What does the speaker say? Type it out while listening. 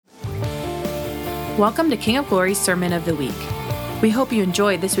Welcome to King of Glory's Sermon of the Week. We hope you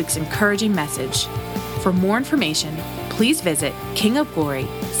enjoyed this week's encouraging message. For more information, please visit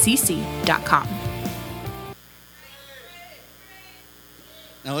kingofglorycc.com.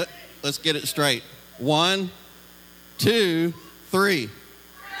 Now let's get it straight. 1, 2, 3.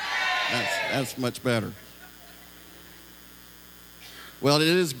 That's much better. Well, it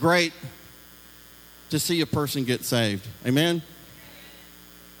is great to see a person get saved. Amen?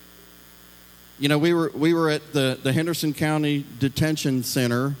 You know, we were at the Henderson County Detention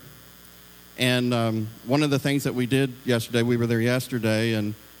Center, and one of the things that we did yesterday, we were there yesterday,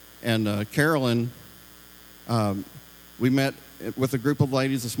 and Carolyn, we met with a group of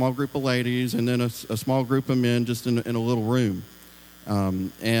ladies, a small group of ladies, and then a small group of men just in a little room.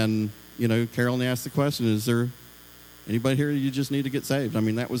 And, you know, Carolyn asked the question, is there anybody here you just need to get saved? I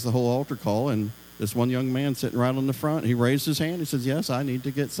mean, that was the whole altar call, and this one young man sitting right on the front, he raised his hand. He says, yes, I need to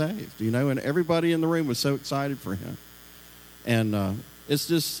get saved, you know, and everybody in the room was so excited for him. And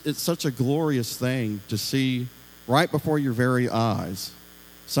it's such a glorious thing to see right before your very eyes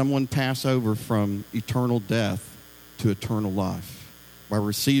someone pass over from eternal death to eternal life by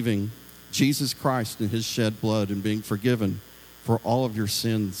receiving Jesus Christ and his shed blood and being forgiven for all of your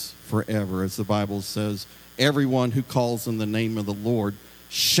sins forever. As the Bible says, everyone who calls on the name of the Lord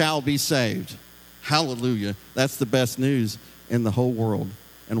shall be saved. Hallelujah. That's the best news in the whole world.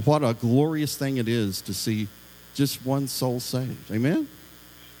 And what a glorious thing it is to see just one soul saved. Amen?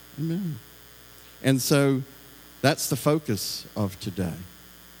 Amen. And so that's the focus of today.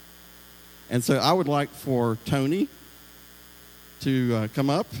 And so I would like for Tony to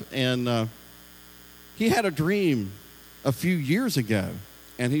come up. And he had a dream a few years ago.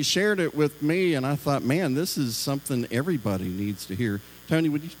 And he shared it with me. And I thought, man, this is something everybody needs to hear. Tony,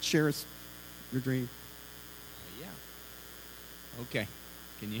 would you share us your dream? Yeah. Okay.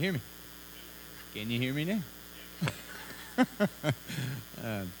 Can you hear me? Can you hear me now?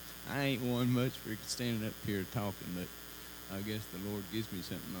 I ain't one much for standing up here talking, but I guess the Lord gives me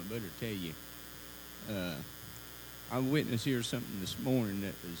something I better tell you. I witnessed here something this morning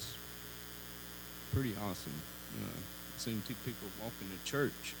that was pretty awesome. I seen two people walking to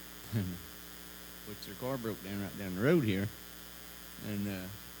church, which their car broke down right down the road here, and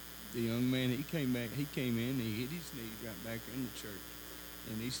the young man, he came in, he hit his knees right back in the church,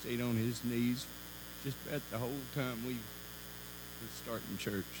 and he stayed on his knees just about the whole time we was starting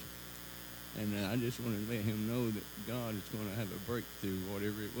church. And I just wanted to let him know that God is going to have a breakthrough,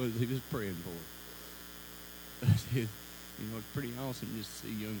 whatever it was he was praying for. You know, it's pretty awesome just to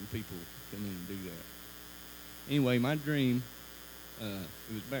see young people come in and do that. Anyway, my dream, it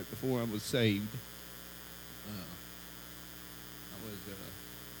was back before I was saved. I was,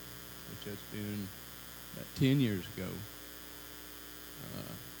 which has been about 10 years ago.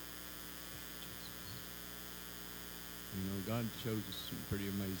 You know, God shows us some pretty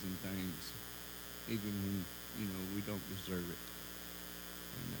amazing things, even when, you know, we don't deserve it.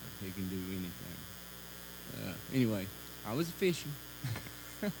 And he can do anything. Anyway, I was fishing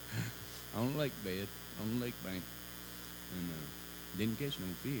on a lake bed, on the lake bank, and didn't catch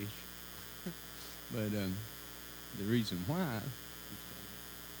no fish. But the reason why is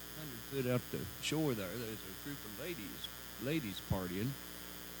 100 foot up the shore there's a group of ladies partying,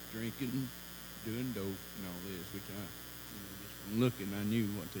 drinking, doing dope and all this, which I, you know, just from looking, I knew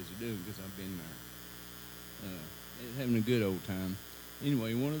what they were doing because I've been there. They was having a good old time.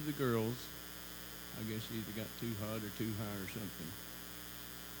 Anyway, one of the girls, I guess she either got too hot or too high or something.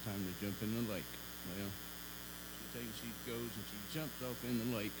 Time to jump in the lake. Well, she goes and she jumps off in the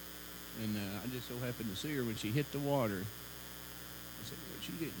lake, and I just so happened to see her when she hit the water. I said, well,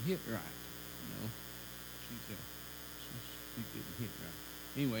 she didn't hit right, you know. She didn't hit right.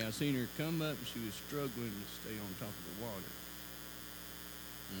 Anyway, I seen her come up, and she was struggling to stay on top of the water.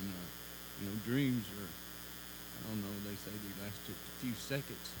 And, you know, dreams are, I don't know, they say they last just a few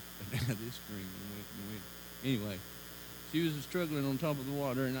seconds, but now this dream went and went. Anyway, she was struggling on top of the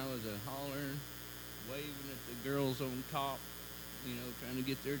water, and I was hollering, waving at the girls on top, you know, trying to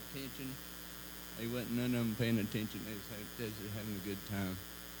get their attention. They wasn't none of them paying attention. They was having a good time.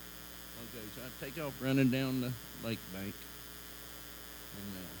 Okay, so I take off running down the lake bank. And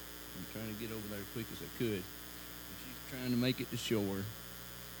I'm trying to get over there as quick as I could. And she's trying to make it to shore.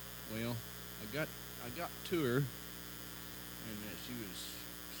 Well, I got to her, and she's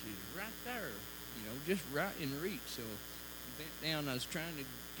right there, you know, just right in reach. So I bent down. I was trying to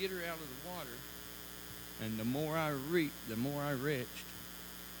get her out of the water, and the more I reached, the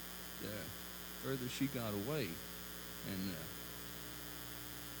further she got away. And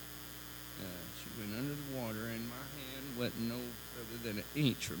she went under the water, and my hand wasn't no further than an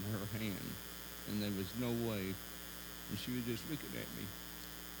inch from her hand. and there was no way. And she was just looking at me.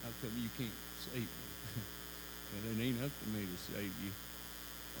 How come you can't save me? Well, it ain't up to me to save you.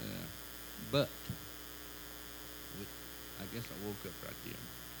 But I guess I woke up right then.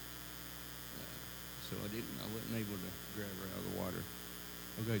 So I wasn't able to grab her out of the water.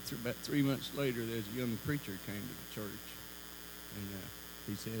 Okay, about 3 months later, there's a young preacher came to the church, and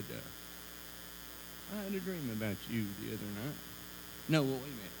he said, I had a dream about you the other night. No, well,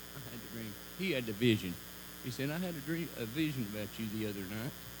 wait a minute. I had the dream. He had the vision. He said, I had a vision about you the other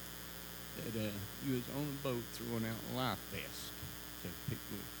night, that you was on a boat throwing out life vests to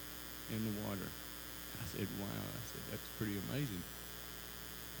people in the water. I said, wow. I said, that's pretty amazing.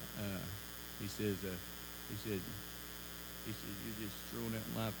 He said, you're just throwing out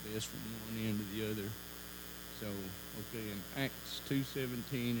life vests from one end to the other. So, okay, in Acts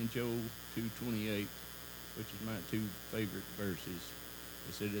 2:17 and Joel 2:28, which is my two favorite verses,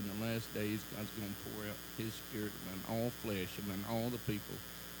 it said, in the last days, God's going to pour out his spirit upon all flesh, upon all the people.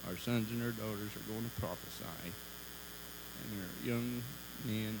 Our sons and our daughters are going to prophesy. And our young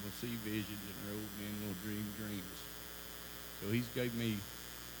men will see visions, and our old men will dream dreams. So he's gave me,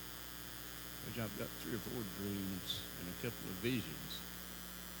 which I've got 3 or 4 dreams and a couple of visions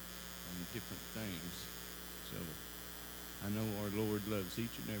on different things. So I know our Lord loves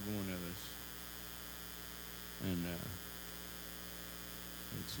each and every one of us. And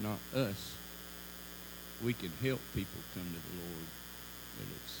it's not us. We can help people come to the Lord, but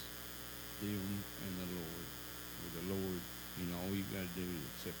it's them and the Lord. With the Lord, all you got to do is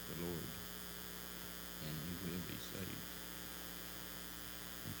accept the Lord, and you will be saved.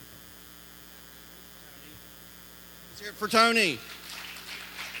 Thank you. Let's hear it for Tony.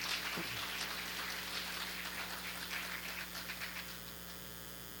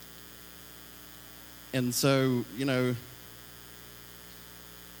 And so,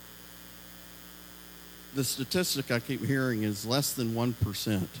 the statistic I keep hearing is less than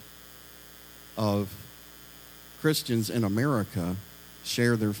 1% of Christians in America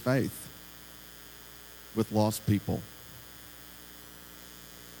share their faith with lost people.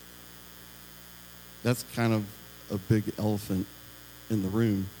 That's kind of a big elephant in the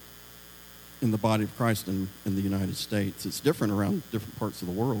room in the body of Christ in the United States. It's different around different parts of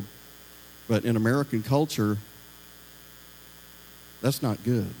the world. But in American culture, that's not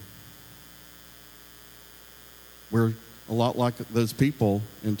good. We're a lot like those people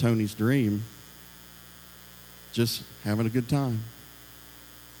in Tony's dream, just having a good time.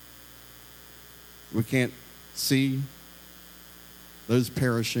 We can't see those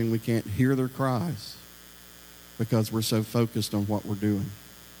perishing. We can't hear their cries because we're so focused on what we're doing.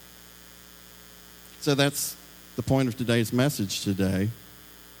 So that's the point of today's message today,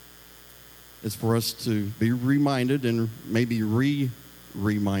 is for us to be reminded and maybe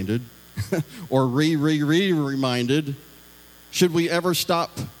reminded or reminded. Should we ever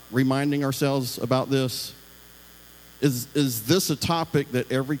stop reminding ourselves about this? Is this a topic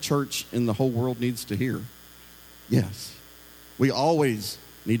that every church in the whole world needs to hear? Yes. We always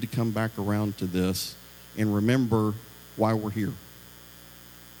need to come back around to this and remember why we're here.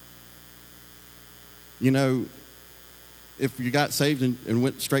 If you got saved and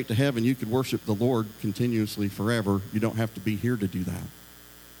went straight to heaven, you could worship the Lord continuously forever. You don't have to be here to do that.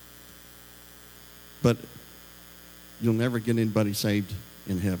 But you'll never get anybody saved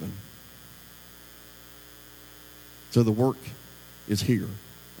in heaven. So the work is here,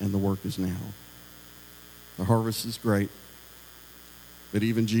 and the work is now. The harvest is great, but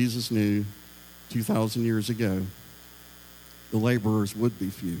even Jesus knew 2,000 years ago the laborers would be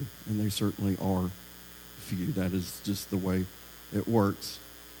few, and they certainly are few. That is just the way it works.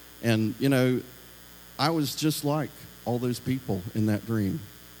 And, I was just like all those people in that dream.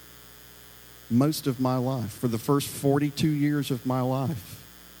 Most of my life, for the first 42 years of my life,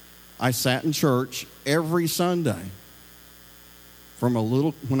 I sat in church every Sunday. When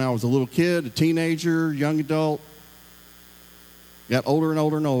I was a little kid, a teenager, young adult, got older and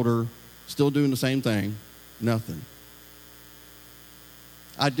older and older, still doing the same thing, nothing.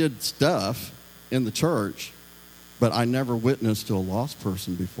 I did stuff in the church, but I never witnessed to a lost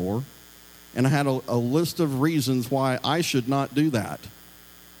person before. And I had a list of reasons why I should not do that.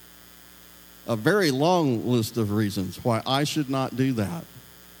 A very long list of reasons why I should not do that.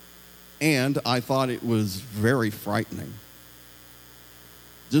 And I thought it was very frightening.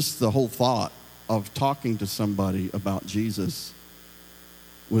 Just the whole thought of talking to somebody about Jesus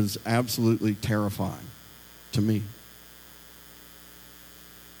was absolutely terrifying to me.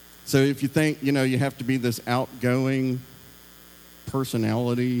 So if you think, you have to be this outgoing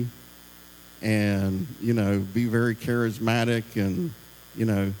personality and, be very charismatic and,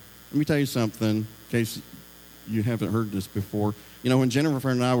 Let me tell you something, in case you haven't heard this before. You know, when Jennifer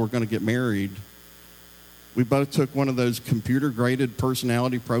and I were going to get married, we both took one of those computer-graded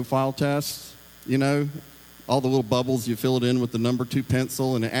personality profile tests, you know, all the little bubbles, you fill it in with the number 2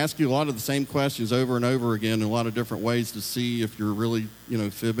 pencil, and it asks you a lot of the same questions over and over again in a lot of different ways to see if you're really, you know,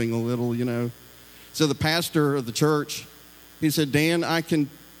 fibbing a little, you know. So the pastor of the church, he said, Dan, I can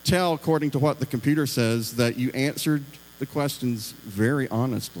tell, according to what the computer says, that you answered the questions very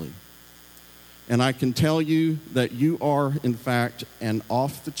honestly. And I can tell you that you are, in fact, an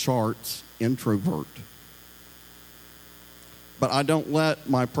off-the-charts introvert. But I don't let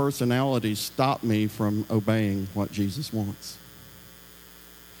my personality stop me from obeying what Jesus wants.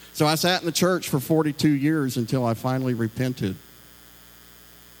 So I sat in the church for 42 years until I finally repented.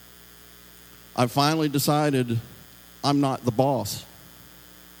 I finally decided I'm not the boss.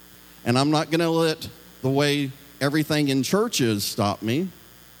 And I'm not going to let the way everything in church is stop me.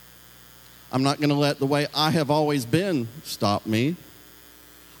 I'm not going to let the way I have always been stop me.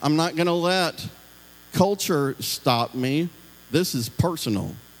 I'm not going to let culture stop me. This is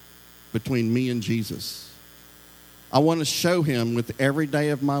personal between me and Jesus. I want to show him with every day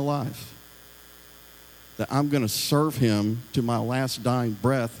of my life that I'm going to serve him to my last dying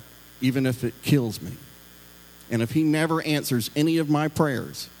breath, even if it kills me. And if he never answers any of my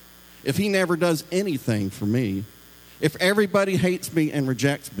prayers, if he never does anything for me, if everybody hates me and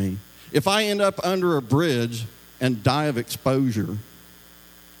rejects me, if I end up under a bridge and die of exposure,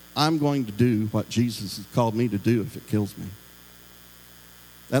 I'm going to do what Jesus has called me to do if it kills me.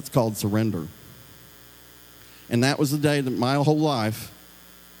 That's called surrender. And that was the day that my whole life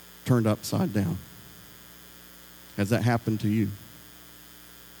turned upside down. Has that happened to you?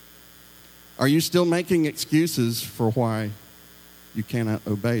 Are you still making excuses for why you cannot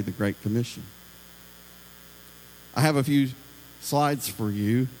obey the Great Commission? I have a few slides for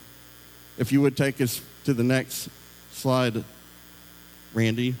you. If you would take us to the next slide,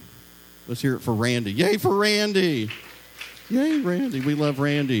 Randy. Let's hear it for Randy. Yay for Randy. Yay, Randy. We love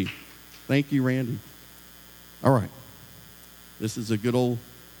Randy. Thank you, Randy. All right. This is a good old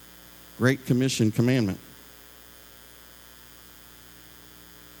Great Commission commandment.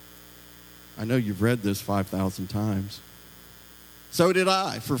 I know you've read this 5,000 times. So did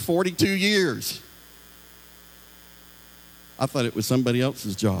I for 42 years. I thought it was somebody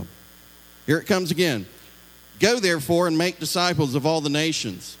else's job. Here it comes again. Go therefore and make disciples of all the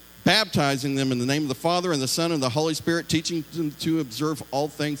nations, baptizing them in the name of the Father and the Son and the Holy Spirit, teaching them to observe all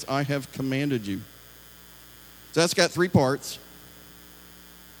things I have commanded you. So that's got 3 parts.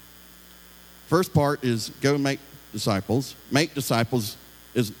 First part is go and make disciples. Make disciples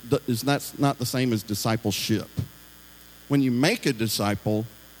is not the same as discipleship. When you make a disciple,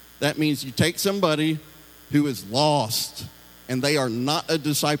 that means you take somebody who is lost and they are not a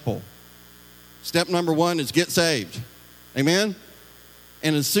disciple. Step number 1 is get saved. Amen?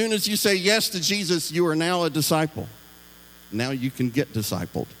 And as soon as you say yes to Jesus, you are now a disciple. Now you can get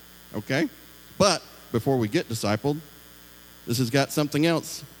discipled. Okay? But before we get discipled, this has got something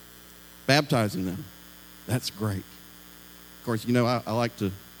else. Baptizing them. That's great. Of course, you know, I like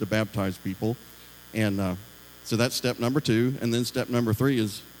to baptize people. And so that's step number 2. And then step number 3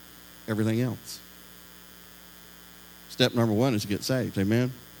 is everything else. Step number 1 is get saved.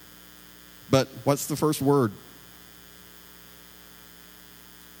 Amen? But what's the first word?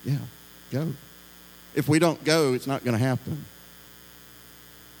 Yeah, go. If we don't go, it's not going to happen.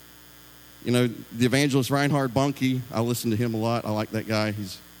 You know, the evangelist Reinhard Bonnke, I listen to him a lot. I like that guy.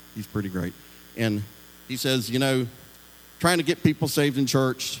 He's pretty great. And he says, you know, trying to get people saved in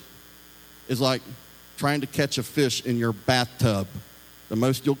church is like trying to catch a fish in your bathtub. The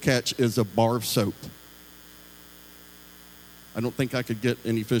most you'll catch is a bar of soap. I don't think I could get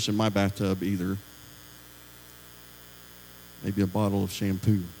any fish in my bathtub either. Maybe a bottle of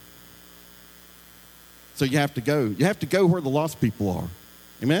shampoo. So you have to go. You have to go where the lost people are.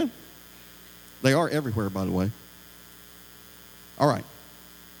 Amen? They are everywhere, by the way. All right.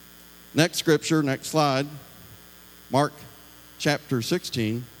 Next scripture, next slide. Mark chapter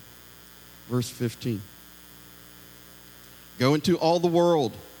 16, verse 15. Go into all the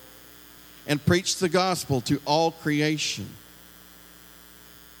world and preach the gospel to all creation.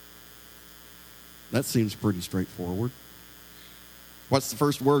 That seems pretty straightforward. What's the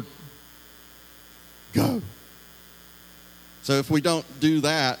first word? Go. So if we don't do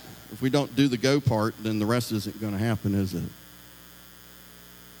that, if we don't do the go part, then the rest isn't going to happen, is it?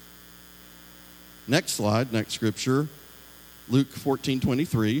 Next slide, next scripture, Luke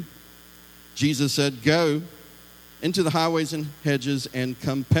 14:23. Jesus said, go into the highways and hedges and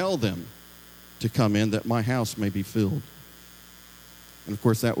compel them to come in that my house may be filled. And of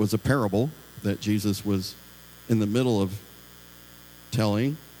course, that was a parable that Jesus was in the middle of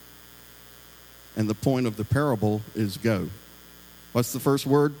telling. And the point of the parable is go. What's the first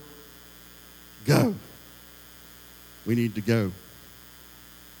word? Go. We need to go.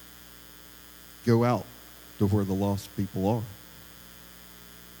 Go out to where the lost people are.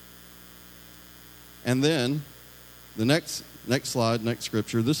 And then, the next slide, next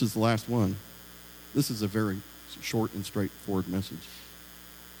scripture, this is the last one. This is a very short and straightforward message.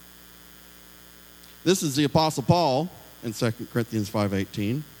 This is the Apostle Paul in 2 Corinthians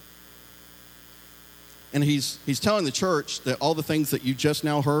 5:18. And he's telling the church that all the things that you just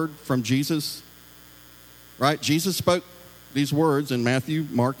now heard from Jesus, right? Jesus spoke these words in Matthew,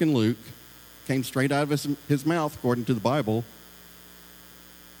 Mark, and Luke, came straight out of his mouth according to the Bible.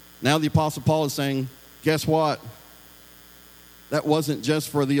 Now the Apostle Paul is saying, guess what? That wasn't just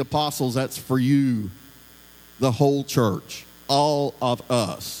for the apostles, that's for you, the whole church, all of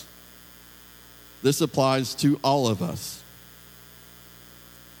us. This applies to all of us.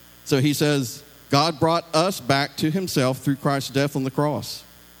 So he says, God brought us back to himself through Christ's death on the cross.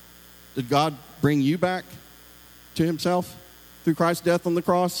 Did God bring you back to himself through Christ's death on the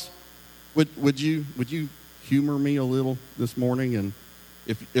cross? Would you humor me a little this morning? And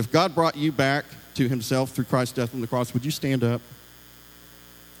if God brought you back to himself through Christ's death on the cross, would you stand up?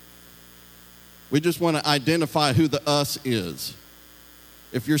 We just want to identify who the us is.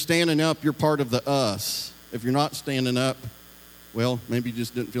 If you're standing up, you're part of the us. If you're not standing up, well, maybe you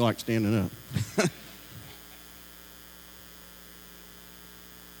just didn't feel like standing up.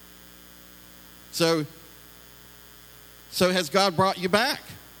 So has God brought you back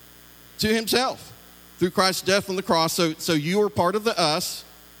to himself through Christ's death on the cross? So you are part of the us.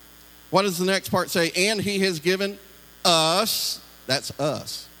 What does the next part say? And he has given us, that's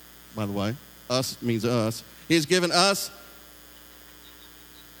us, by the way. Us means us. He has given us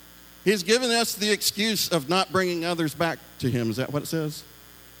the excuse of not bringing others back to him. Is that what it says?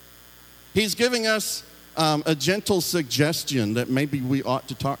 He's giving us a gentle suggestion that maybe we ought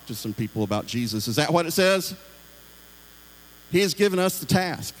to talk to some people about Jesus. Is that what it says? He has given us the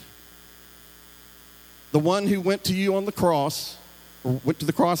task. The one who went to you on the cross, or went to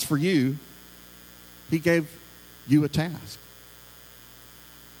the cross for you, he gave you a task.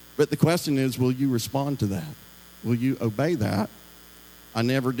 But the question is, will you respond to that? Will you obey that? I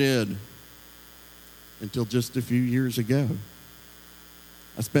never did until just a few years ago.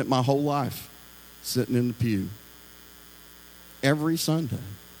 I spent my whole life sitting in the pew every Sunday.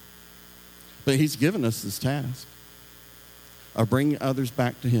 But he's given us this task of bringing others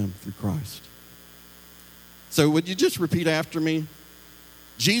back to him through Christ. So would you just repeat after me?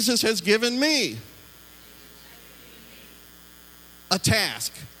 Jesus has given me a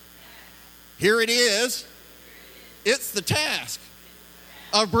task. Here it is. It's the task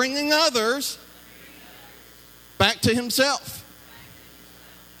of bringing others back to himself.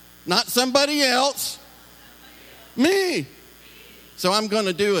 Not somebody else. Me. So I'm going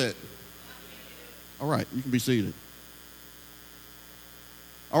to do it. All right, you can be seated.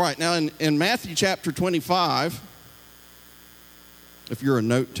 All right, now in Matthew chapter 25, if you're a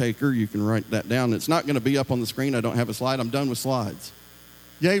note taker, you can write that down. It's not going to be up on the screen. I don't have a slide. I'm done with slides.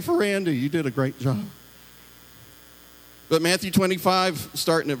 Yay for Andy. You did a great job. But Matthew 25,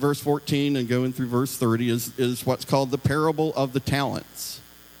 starting at verse 14 and going through verse 30, is what's called the parable of the talents.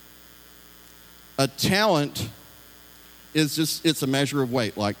 A talent is it's a measure of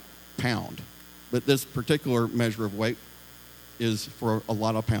weight, like pound. But this particular measure of weight is for a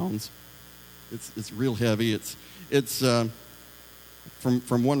lot of pounds. It's real heavy. It's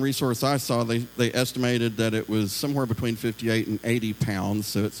from one resource I saw, they estimated that it was somewhere between 58 and 80 pounds.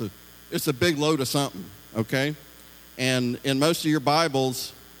 So it's a big load of something, okay? And in most of your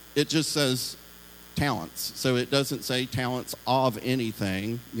Bibles, it just says talents. So it doesn't say talents of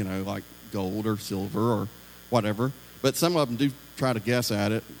anything, like gold or silver or whatever. But some of them do try to guess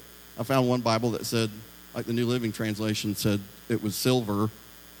at it. I found one Bible that said, like the New Living Translation said it was silver,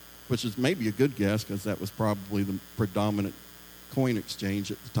 which is maybe a good guess because that was probably the predominant coin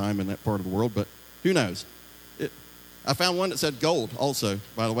exchange at the time in that part of the world, but who knows? I found one that said gold also,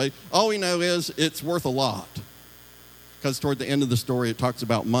 by the way. All we know is it's worth a lot because toward the end of the story it talks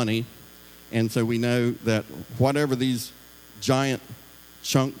about money, and so we know that whatever these giant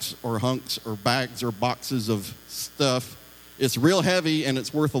chunks or hunks or bags or boxes of stuff, it's real heavy and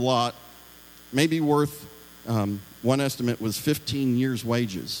it's worth a lot, maybe worth, one estimate was 15 years'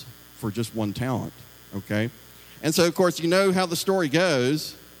 wages for just one talent, okay? And so, of course, you know how the story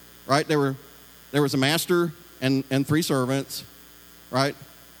goes, right? There was a master and 3 servants, right?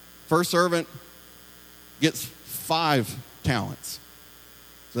 First servant gets 5 talents.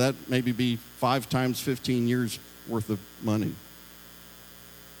 So that maybe be 5 times 15 years worth of money.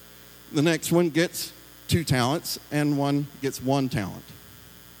 The next one gets 2 talents, and one gets 1 talent.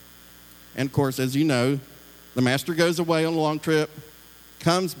 And of course, as you know, the master goes away on a long trip,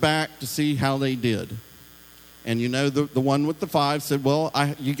 comes back to see how they did. And you know, the one with the 5 said, well,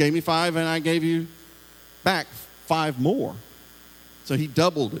 you gave me 5 and I gave you back 5 more. So he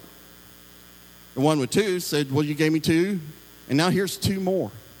doubled it. The one with 2 said, well, you gave me 2 and now here's 2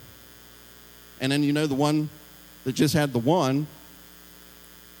 more. And then you know, the one that just had the 1,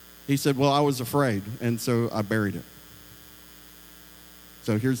 he said, well, I was afraid, and so I buried it.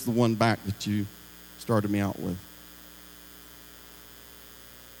 So here's the 1 back that you started me out with.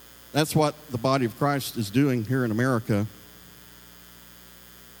 That's what the body of Christ is doing here in America.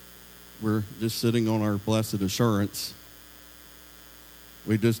 We're just sitting on our blessed assurance.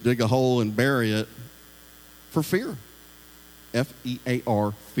 We just dig a hole and bury it for fear.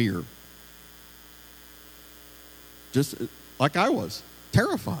 F-E-A-R, fear. Just like I was,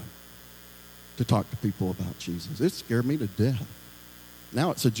 terrified to talk to people about Jesus. It scared me to death.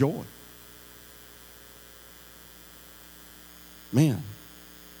 Now it's a joy. Man,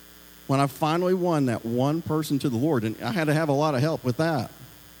 when I finally won that 1 person to the Lord, and I had to have a lot of help with that,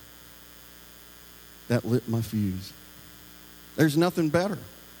 that lit my fuse. There's nothing better.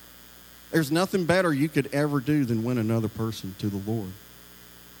 There's nothing better you could ever do than win another person to the Lord.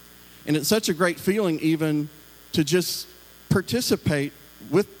 And it's such a great feeling even to just participate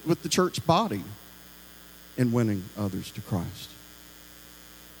with the church body in winning others to Christ.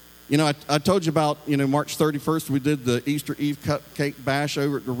 You know, I told you about, March 31st, we did the Easter Eve cupcake bash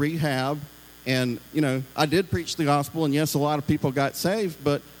over at the rehab. And, I did preach the gospel, and yes, a lot of people got saved,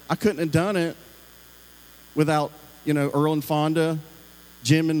 but I couldn't have done it without, Earl and Fonda,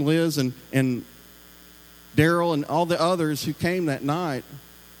 Jim and Liz, and Daryl, and all the others who came that night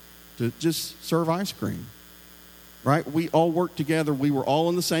to just serve ice cream. Right? We all worked together. We were all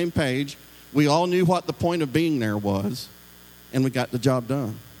on the same page. We all knew what the point of being there was, and we got the job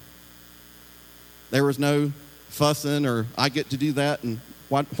done. There was no fussing or I get to do that, and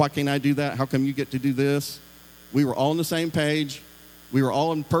why can't I do that? How come you get to do this? We were all on the same page. We were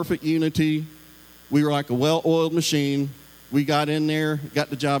all in perfect unity. We were like a well-oiled machine. We got in there,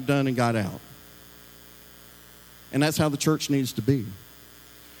 got the job done, and got out. And that's how the church needs to be.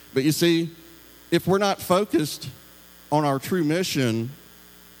 But you see, if we're not focused on our true mission,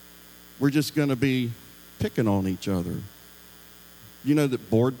 we're just going to be picking on each other. You know that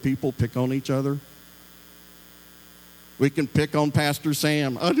bored people pick on each other? We can pick on Pastor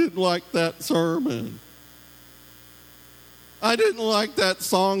Sam. I didn't like that sermon. I didn't like that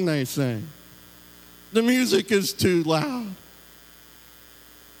song they sang. The music is too loud.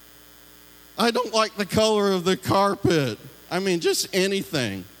 I don't like the color of the carpet. I mean, just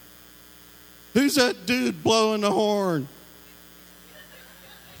anything. Who's that dude blowing the horn?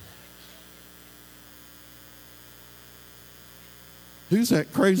 Who's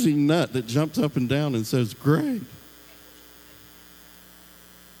that crazy nut that jumps up and down and says, great?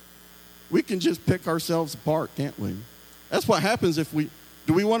 We can just pick ourselves apart, can't we? That's what happens if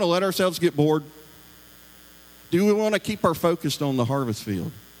do we want to let ourselves get bored? Do we want to keep our focus on the harvest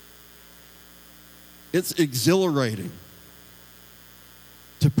field? It's exhilarating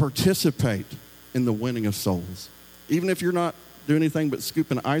to participate in the winning of souls. Even if you're not doing anything but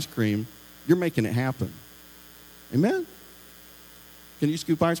scooping ice cream, you're making it happen. Amen? Can you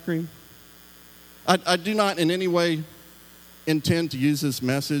scoop ice cream? I do not in any way intend to use this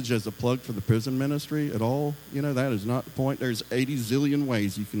message as a plug for the prison ministry at all. That is not the point. There's 80 zillion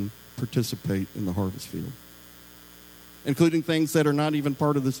ways you can participate in the harvest field, including things that are not even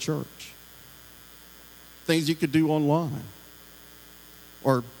part of this church. Things you could do online.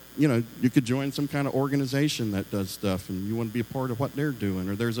 Or, you could join some kind of organization that does stuff and you want to be a part of what they're doing.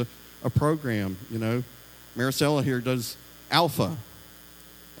 Or there's a program, Maricela here does Alpha.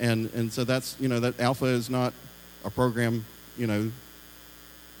 And so that's, that Alpha is not a program,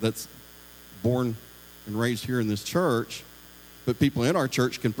 that's born and raised here in this church, but people in our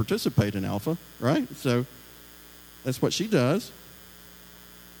church can participate in Alpha, right? So that's what she does.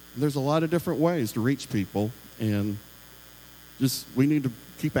 There's a lot of different ways to reach people, and we need to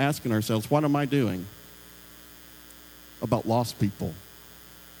keep asking ourselves, what am I doing about lost people?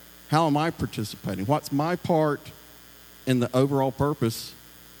 How am I participating? What's my part in the overall purpose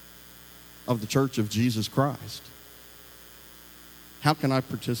of the Church of Jesus Christ? How can I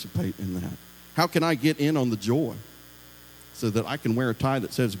participate in that? How can I get in on the joy so that I can wear a tie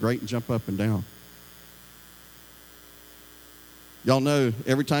that says great and jump up and down? Y'all know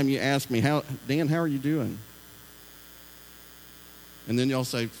every time you ask me, Dan, how are you doing? And then y'all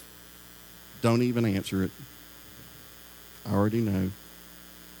say, don't even answer it. I already know.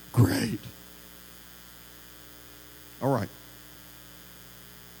 Great. All right.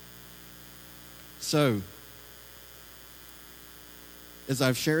 So, as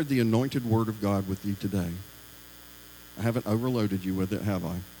I've shared the anointed word of God with you today, I haven't overloaded you with it, have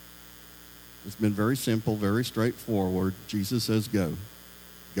I? It's been very simple, very straightforward. Jesus says go.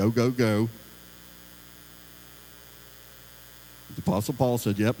 Go, go, go. The Apostle Paul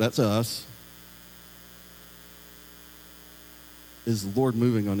said, yep, that's us. Is the Lord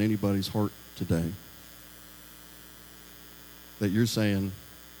moving on anybody's heart today? That you're saying,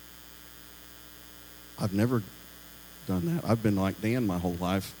 I've never done that. I've been like Dan my whole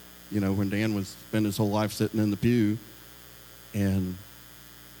life. You know, when Dan was spent his whole life sitting in the pew, and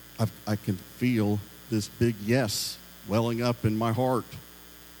I can feel this big yes welling up in my heart.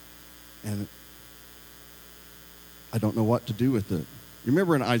 And I don't know what to do with it. You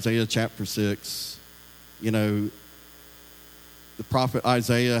remember in Isaiah chapter 6, you know, the prophet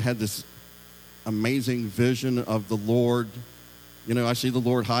Isaiah had this amazing vision of the Lord. You know, I see the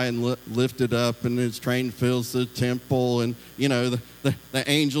Lord high and lifted up, and his train fills the temple. And, you know, the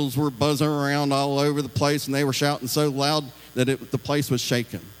angels were buzzing around all over the place, and they were shouting so loud that the place was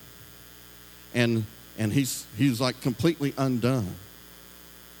shaken. And he's like completely undone.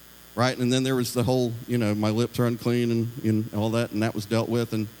 Right? And then there was the whole, you know, my lips are unclean and all that, and that was dealt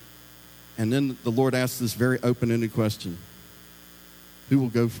with. And then the Lord asked this very open-ended question. Who will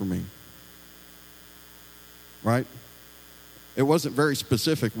go for me? Right? It wasn't very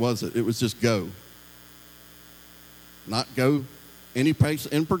specific, was it? It was just go. Not go any place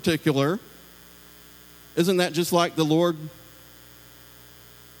in particular. Isn't that just like the Lord?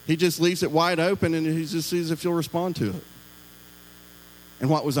 He just leaves it wide open, and he just sees if you'll respond to it. And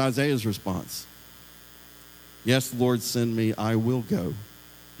what was Isaiah's response? Yes, Lord, send me, I will go.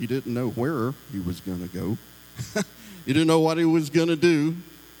 He didn't know where he was going to go. He didn't know what he was going to do.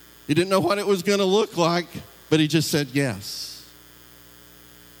 He didn't know what it was going to look like, but he just said yes.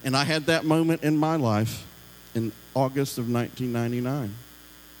 And I had that moment in my life in August of 1999.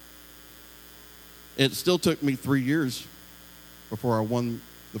 It still took me 3 years before I won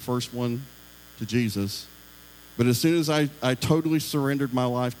the first one to Jesus. But as soon as I totally surrendered my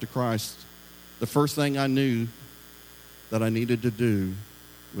life to Christ, the first thing I knew that I needed to do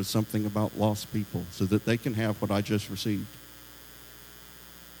was something about lost people so that they can have what I just received.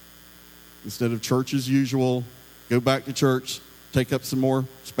 Instead of church as usual, go back to church, take up some more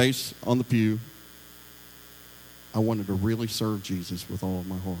space on the pew, I wanted to really serve Jesus with all of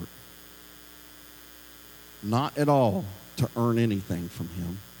my heart. Not at all to earn anything from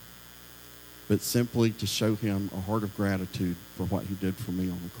him, but simply to show him a heart of gratitude for what he did for me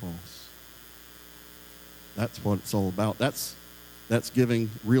on the cross. That's what it's all about. That's giving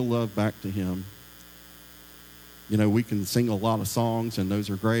real love back to him. You know, we can sing a lot of songs, and those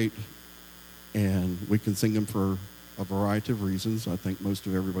are great, and we can sing them for a variety of reasons. I think most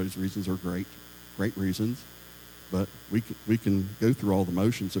of everybody's reasons are great reasons. But we can go through all the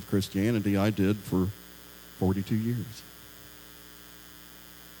motions of Christianity. I did for 42 years.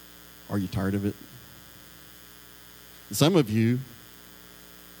 Are you tired of it? Some of you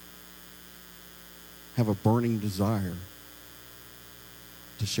have a burning desire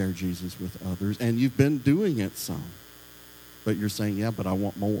to share Jesus with others, and you've been doing it some, but you're saying, yeah, but I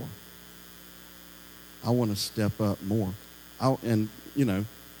want more. I want to step up more. And, you know,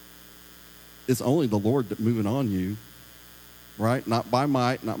 it's only the Lord that moving on you, right? Not by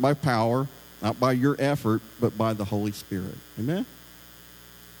might, not by power, not by your effort, but by the Holy Spirit. Amen?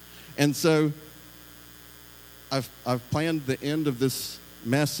 And so I've planned the end of this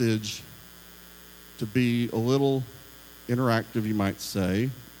message to be a little interactive, you might say,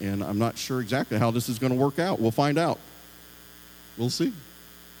 and I'm not sure exactly how this is going to work out. We'll find out. We'll see.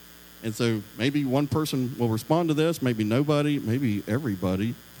 And so maybe one person will respond to this, maybe nobody, maybe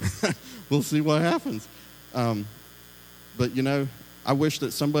everybody. We'll see what happens. But, you know, I wish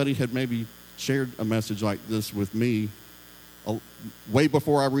that somebody had maybe shared a message like this with me way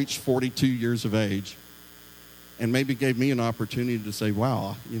before I reached 42 years of age, and maybe gave me an opportunity to say,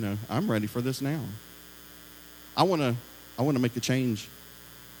 wow, you know, I'm ready for this now. I want to make a change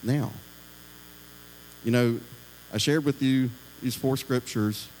now. You know, I shared with you these 4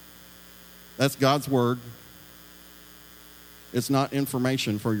 scriptures. That's God's word. It's not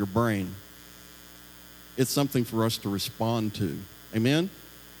information for your brain. It's something for us to respond to. Amen?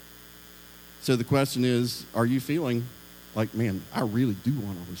 So the question is, are you feeling like, man, I really do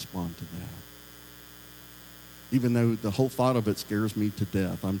want to respond to that? Even though the whole thought of it scares me to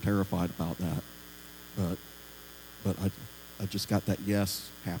death. I'm terrified about that. But just got that yes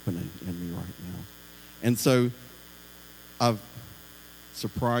happening in me right now. And so I've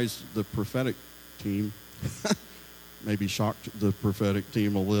surprised the prophetic team, maybe shocked the prophetic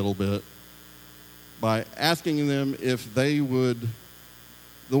team a little bit, by asking them if they would,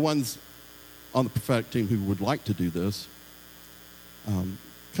 the ones on the prophetic team who would like to do this,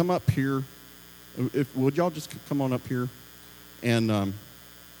 come up here. Would y'all just come on up here and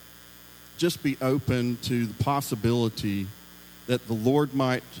just be open to the possibility that the Lord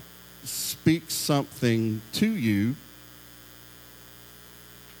might speak something to you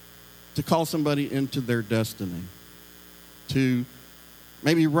to call somebody into their destiny, to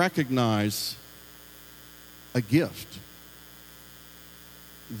maybe recognize a gift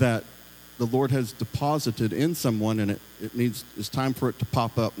that the Lord has deposited in someone, and it's time for it to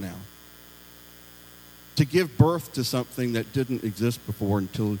pop up now. To give birth to something that didn't exist before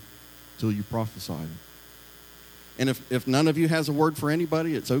until you prophesied. And if none of you has a word for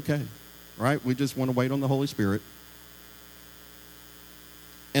anybody, it's okay, right? We just want to wait on the Holy Spirit.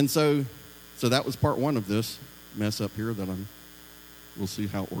 And so that was part one of this mess up here that we'll see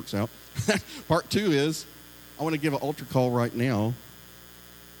how it works out. Part two is, I want to give an altar call right now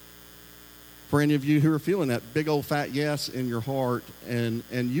for any of you who are feeling that big old fat yes in your heart, and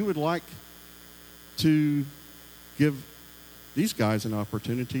you would like to give these guys an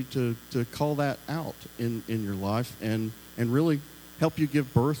opportunity to call that out in your life and really help you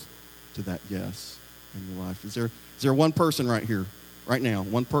give birth to that yes in your life. Is there one person right here, right now,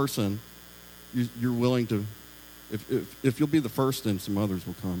 one person you're willing to, if you'll be the first, then some others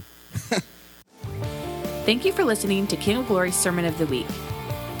will come. Thank you for listening to King of Glory's Sermon of the Week.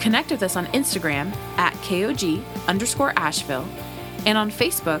 Connect with us on Instagram at KOG_Asheville and on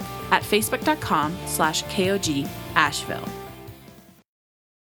Facebook at facebook.com/KOG Asheville.